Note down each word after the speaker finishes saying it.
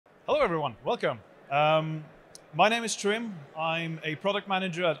Hello everyone, welcome. My name is Trym. I'm a product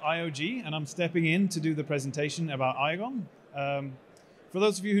manager at IOG and I'm stepping in to do the presentation about Iagon. For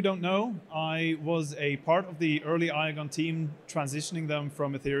those of you who don't know, I was a part of the early Iagon team transitioning them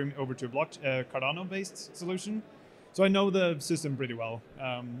from Ethereum over to a Cardano-based solution. So I know the system pretty well.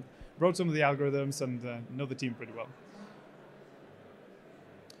 Wrote some of the algorithms and know the team pretty well.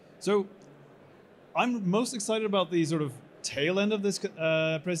 So I'm most excited about the sort of tail end of this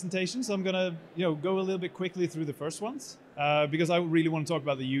presentation, so I'm gonna go a little bit quickly through the first ones because I really want to talk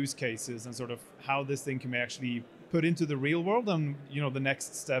about the use cases and sort of how this thing can be actually put into the real world and the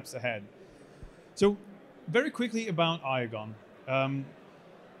next steps ahead. So very quickly about Iagon.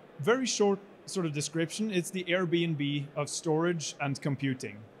 Very short sort of description. It's the Airbnb of storage and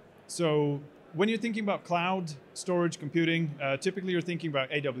computing. So when you're thinking about cloud storage computing, typically you're thinking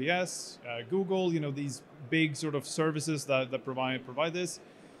about AWS, Google, these big sort of services that provide this.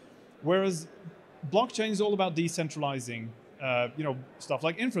 Whereas blockchain is all about decentralizing, stuff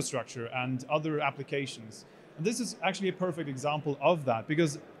like infrastructure and other applications. And this is actually a perfect example of that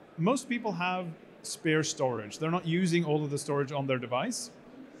because most people have spare storage. They're not using all of the storage on their device.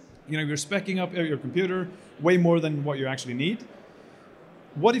 You're speccing up your computer way more than what you actually need.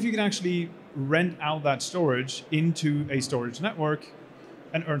 What if you can actually rent out that storage into a storage network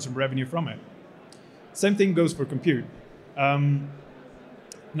and earn some revenue from it? Same thing goes for compute.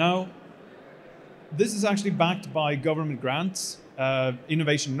 Now, this is actually backed by government grants,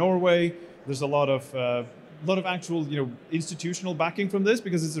 Innovation Norway. There's a lot of actual institutional backing from this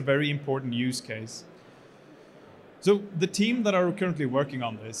because it's a very important use case. So the team that are currently working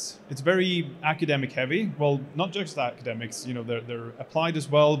on this, it's very academic heavy. Well, not just academics, they're applied as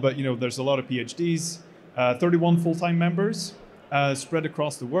well, but there's a lot of PhDs, 31 full-time members spread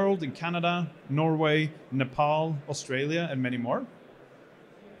across the world in Canada, Norway, Nepal, Australia, and many more.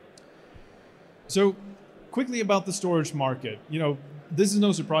 So quickly about the storage market. This is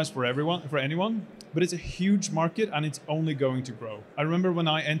no surprise for anyone, but it's a huge market and it's only going to grow. I remember when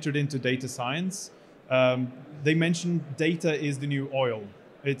I entered into data science, they mentioned data is the new oil.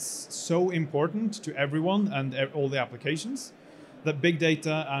 It's so important to everyone and all the applications that big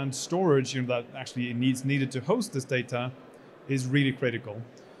data and storage that actually needed to host this data is really critical.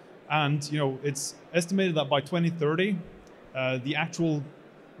 And it's estimated that by 2030, the actual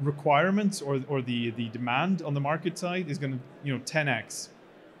requirements or the demand on the market side is going to 10x,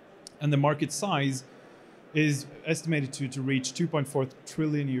 and the market size is estimated to reach $2.4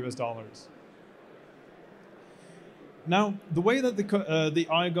 trillion US. Now, the way that the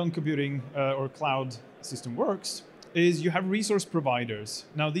Iagon computing or cloud system works is you have resource providers.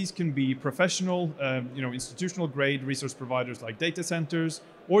 Now, these can be professional, institutional grade resource providers like data centers,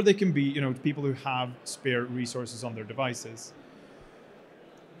 or they can be, people who have spare resources on their devices.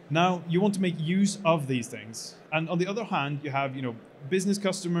 Now, you want to make use of these things. And on the other hand, you have, business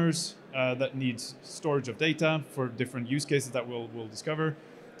customers that need storage of data for different use cases that we'll discover.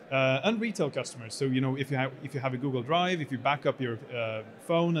 And retail customers. So if you have a Google Drive, if you back up your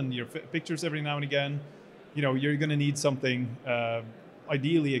phone and your pictures every now and again, you're going to need something,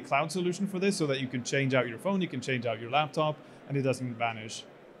 ideally a cloud solution for this, so that you can change out your phone, you can change out your laptop, and it doesn't vanish.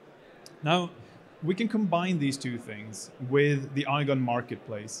 Now, we can combine these two things with the Iagon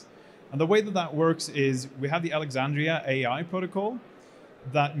marketplace, and the way that works is we have the Alexandria AI protocol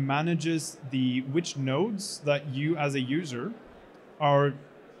that manages which nodes that you as a user are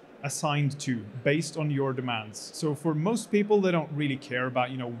assigned to based on your demands. So for most people, they don't really care about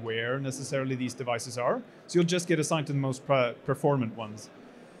where necessarily these devices are. So you'll just get assigned to the most performant ones.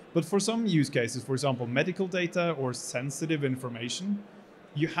 But for some use cases, for example, medical data or sensitive information,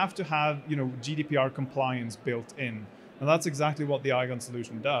 you have to have GDPR compliance built in. And that's exactly what the Iagon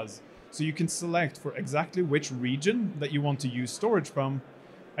solution does. So you can select for exactly which region that you want to use storage from,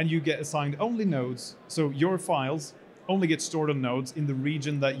 and you get assigned only nodes. So your files only get stored on nodes in the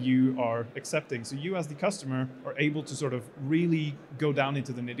region that you are accepting. So you as the customer are able to sort of really go down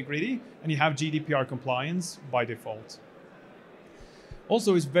into the nitty-gritty, and you have GDPR compliance by default.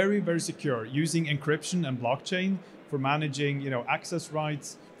 Also, it's very, very secure, using encryption and blockchain for managing access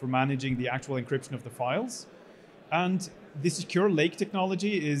rights, for managing the actual encryption of the files. And the secure lake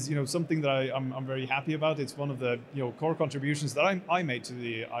technology is something that I'm very happy about. It's one of the core contributions that I made to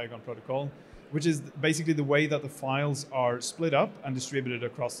the Iagon protocol, which is basically the way that the files are split up and distributed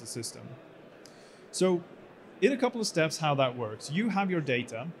across the system. So in a couple of steps, how that works, you have your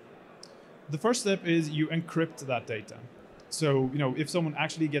data. The first step is you encrypt that data. So if someone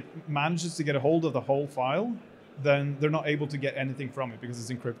actually manages to get a hold of the whole file, then they're not able to get anything from it because it's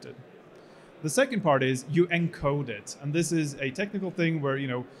encrypted. The second part is you encode it. And this is a technical thing where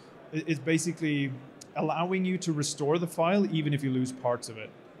It's basically allowing you to restore the file even if you lose parts of it.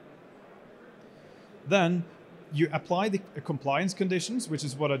 Then you apply the compliance conditions, which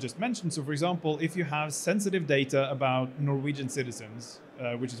is what I just mentioned. So for example, if you have sensitive data about Norwegian citizens,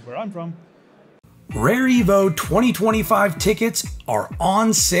 which is where I'm from. Rare Evo 2025 tickets are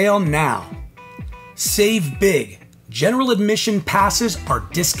on sale now. Save big. General admission passes are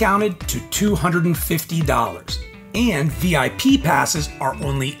discounted to $250, and VIP passes are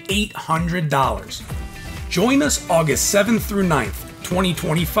only $800. Join us August 7th through 9th,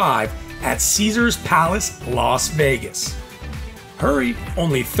 2025 at Caesars Palace, Las Vegas. Hurry,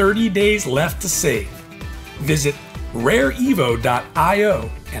 only 30 days left to save. Visit rareevo.io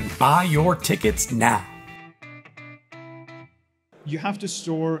and buy your tickets now. You have to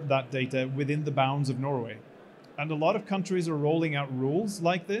store that data within the bounds of Norway. And a lot of countries are rolling out rules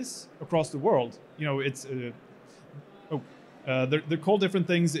like this across the world. You know, it's they're called different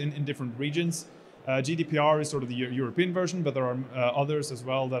things in different regions. GDPR is sort of the European version, but there are others as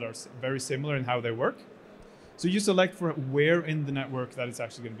well that are very similar in how they work. So you select for where in the network that it's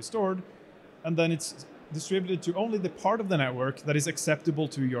actually going to be stored, and then it's distributed to only the part of the network that is acceptable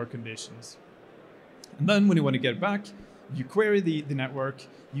to your conditions. And then when you want to get back, you query the network,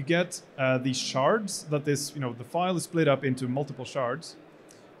 you get these shards that this, the file is split up into multiple shards,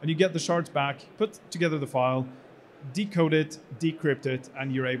 and you get the shards back, put together the file, decode it, decrypt it,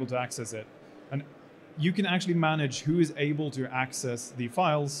 and you're able to access it. And you can actually manage who is able to access the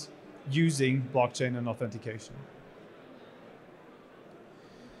files using blockchain and authentication.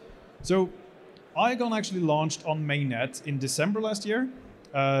 So Iagon actually launched on mainnet in December last year.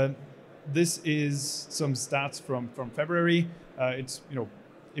 This is some stats from February. It's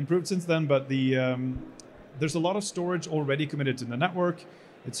improved since then, but there's a lot of storage already committed to the network.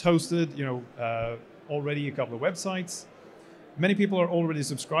 It's hosted, already a couple of websites. Many people are already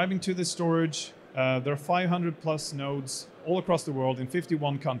subscribing to this storage. There are 500 plus nodes all across the world in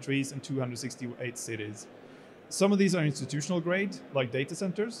 51 countries and 268 cities. Some of these are institutional grade, like data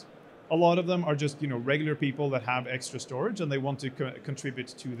centers. A lot of them are just regular people that have extra storage and they want to contribute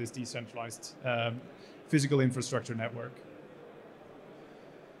to this decentralized physical infrastructure network.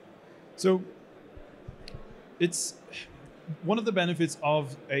 So it's one of the benefits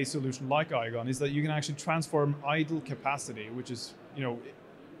of a solution like Iagon is that you can actually transform idle capacity, which is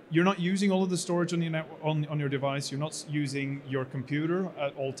you're not using all of the storage on your on your device. You're not using your computer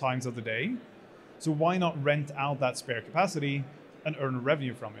at all times of the day. So why not rent out that spare capacity and earn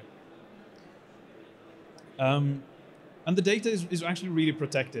revenue from it? And the data is actually really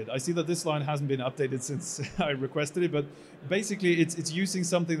protected. I see that this line hasn't been updated since I requested it, but basically it's using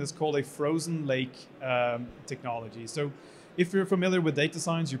something that's called a frozen lake technology. So if you're familiar with data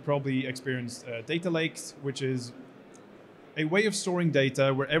science, you probably experienced data lakes, which is a way of storing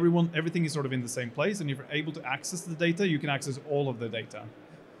data where everything is sort of in the same place, and if you're able to access the data, you can access all of the data,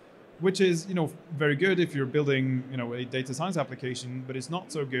 which is very good if you're building a data science application, but it's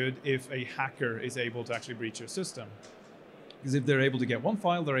not so good if a hacker is able to actually breach your system. Because if they're able to get one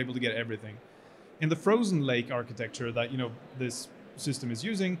file, they're able to get everything. In the frozen lake architecture that this system is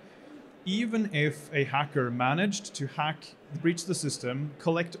using, even if a hacker managed to breach the system,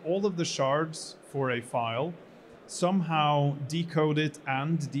 collect all of the shards for a file, somehow decode it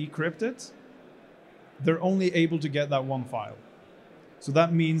and decrypt it, they're only able to get that one file. So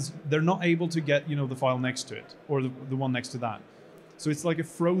that means they're not able to get the file next to it or the one next to that. So it's like a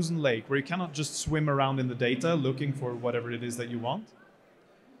frozen lake where you cannot just swim around in the data looking for whatever it is that you want.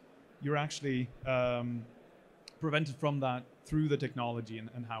 You're actually prevented from that through the technology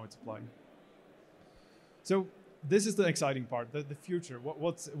and how it's applied. So this is the exciting part, the future.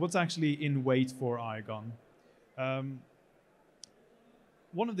 What's actually in wait for Iagon?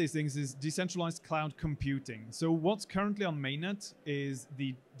 One of these things is decentralized cloud computing. So what's currently on mainnet is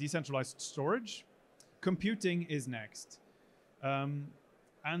the decentralized storage. Computing is next.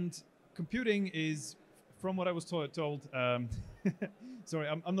 And computing is, from what I was told, sorry,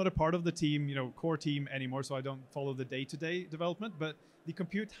 I'm not a part of the team, core team anymore, so I don't follow the day-to-day development, but the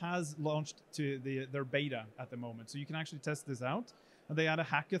compute has launched to their beta at the moment. So you can actually test this out. And they had a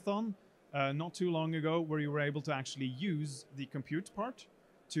hackathon not too long ago where you were able to actually use the compute part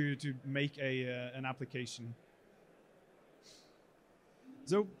to make an application.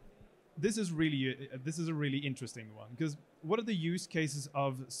 So this is a really interesting one, because what are the use cases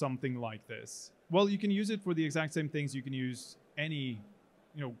of something like this? Well, you can use it for the exact same things you can use any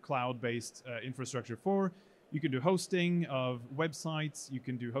cloud-based infrastructure for. You can do hosting of websites, you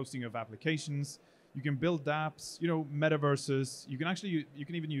can do hosting of applications, you can build dApps, metaverses. You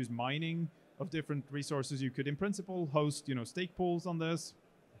can even use mining of different resources. You could in principle host stake pools on this.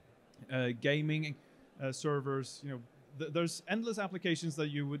 gaming servers. There's endless applications that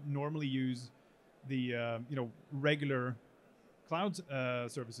you would normally use the regular cloud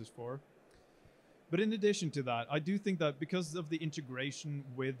services for. But in addition to that, I do think that because of the integration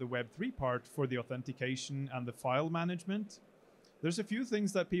with the Web3 part for the authentication and the file management, there's a few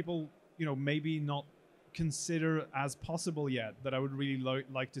things that people, maybe not consider as possible yet that I would really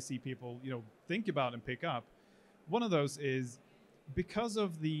like to see people, think about and pick up. One of those is because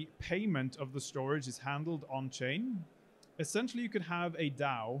of the payment of the storage is handled on chain, essentially you could have a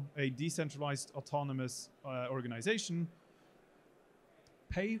DAO, a decentralized autonomous organization,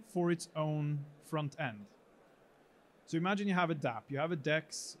 pay for its own front end. So imagine you have a DApp, you have a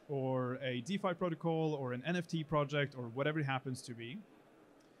DEX or a DeFi protocol or an NFT project or whatever it happens to be.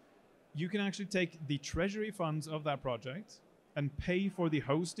 You can actually take the treasury funds of that project and pay for the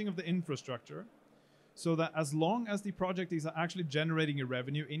hosting of the infrastructure so that as long as the project is actually generating a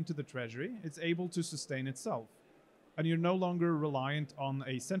revenue into the treasury, it's able to sustain itself. And you're no longer reliant on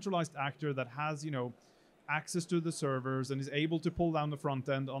a centralized actor that has, access to the servers and is able to pull down the front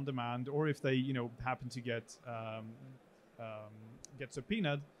end on demand, or if they, happen to get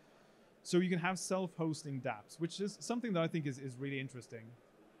subpoenaed. So you can have self-hosting dApps, which is something that I think is really interesting.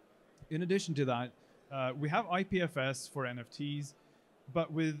 In addition to that, we have IPFS for NFTs,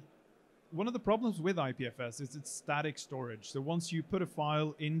 but one of the problems with IPFS is it's static storage. So once you put a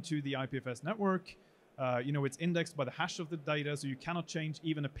file into the IPFS network, it's indexed by the hash of the data, so you cannot change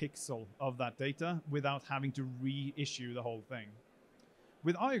even a pixel of that data without having to reissue the whole thing.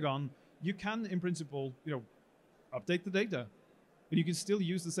 With Iagon, you can, in principle, update the data. And you can still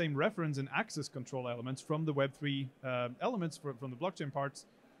use the same reference and access control elements from the Web3 elements from the blockchain parts.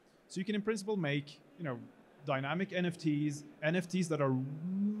 So you can, in principle, make, dynamic NFTs that are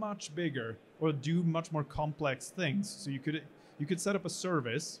much bigger or do much more complex things. So you could set up a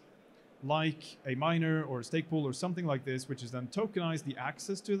service like a miner or a stake pool or something like this, which is then tokenize the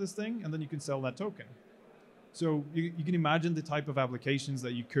access to this thing, and then you can sell that token. So you can imagine the type of applications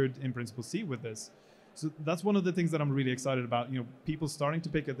that you could, in principle, see with this. So that's one of the things that I'm really excited about. People starting to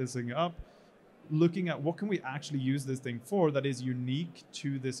pick this thing up, looking at what can we actually use this thing for that is unique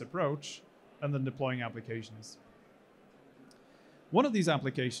to this approach, and then deploying applications. One of these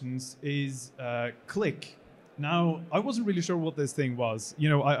applications is Click. Now, I wasn't really sure what this thing was.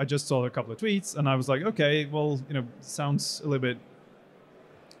 I just saw a couple of tweets and I was like, okay, well, sounds a little bit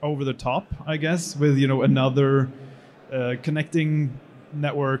over the top, I guess, with, another connecting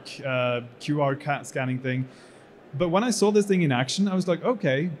network QR scanning thing. But when I saw this thing in action, I was like,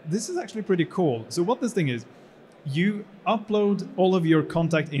 okay, this is actually pretty cool. So what this thing is, you upload all of your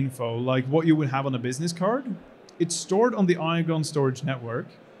contact info, like what you would have on a business card. It's stored on the Iagon storage network,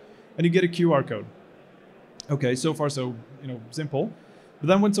 and you get a QR code. Okay, so far so simple. But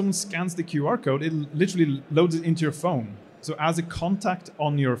then when someone scans the QR code, it literally loads it into your phone. So as a contact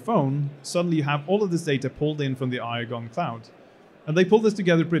on your phone, suddenly you have all of this data pulled in from the Iagon cloud. And they pull this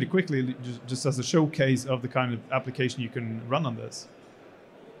together pretty quickly, just as a showcase of the kind of application you can run on this.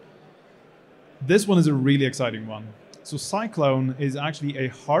 This one is a really exciting one. So Cyclone is actually a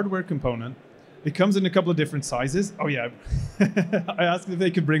hardware component. It comes in a couple of different sizes. Oh yeah, I asked if they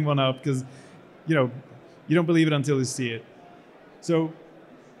could bring one up because, you don't believe it until you see it. So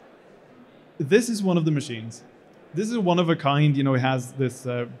this is one of the machines. This is one of a kind. It has this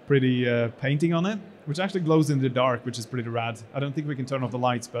pretty painting on it, which actually glows in the dark, which is pretty rad. I don't think we can turn off the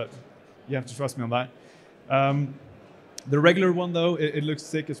lights, but you have to trust me on that. The regular one, though, it looks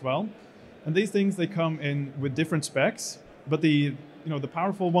sick as well. And these things, they come in with different specs, but the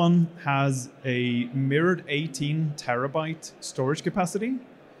powerful one has a mirrored 18 terabyte storage capacity,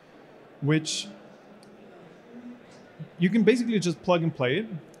 which you can basically just plug and play it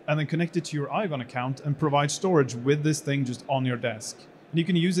and then connect it to your Iagon account and provide storage with this thing just on your desk. And you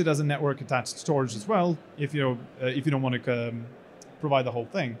can use it as a network attached storage as well if you don't want to provide the whole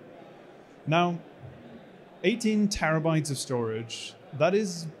thing. Now, 18 terabytes of storage, that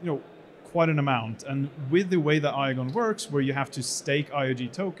is quite an amount. And with the way that Iagon works, where you have to stake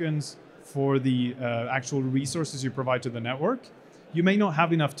IOG tokens for the actual resources you provide to the network, you may not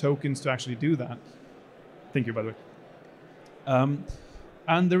have enough tokens to actually do that. Thank you, by the way.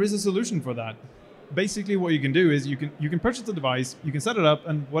 And there is a solution for that. Basically, what you can do is you can purchase the device, you can set it up,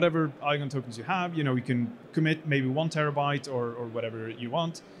 and whatever Iagon tokens you have, you can commit maybe 1 terabyte or whatever you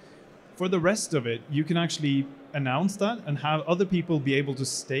want. For the rest of it, you can actually announce that and have other people be able to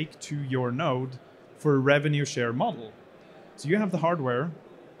stake to your node for a revenue share model. So you have the hardware,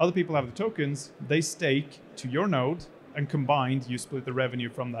 other people have the tokens, they stake to your node, and combined, you split the revenue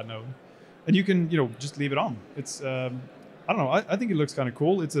from that node. And you can, just leave it on. It's, I I don't know. I think it looks kind of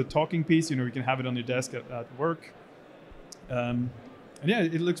cool. It's a talking piece. You know, you can have it on your desk at work. And yeah,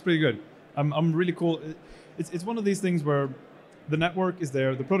 it looks pretty good. I'm really cool. It's one of these things where the network is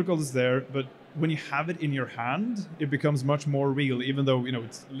there, the protocol is there, but when you have it in your hand, it becomes much more real, even though, you know,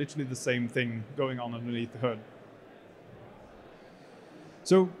 it's literally the same thing going on underneath the hood.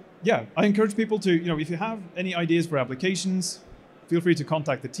 So yeah, I encourage people to, you know, if you have any ideas for applications, feel free to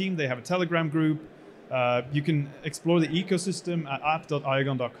contact the team. They have a Telegram group. You can explore the ecosystem at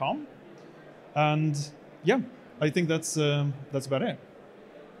app.iagon.com. And yeah, I think that's about it.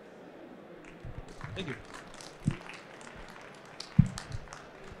 Thank you.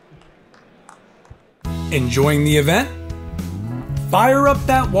 Enjoying the event? Fire up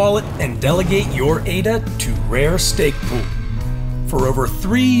that wallet and delegate your ADA to Rare Stake Pool. For over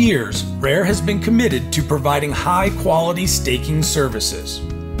 3 years, Rare has been committed to providing high-quality staking services.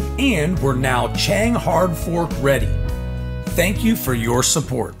 And we're now Chang Hard Fork ready. Thank you for your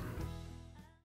support.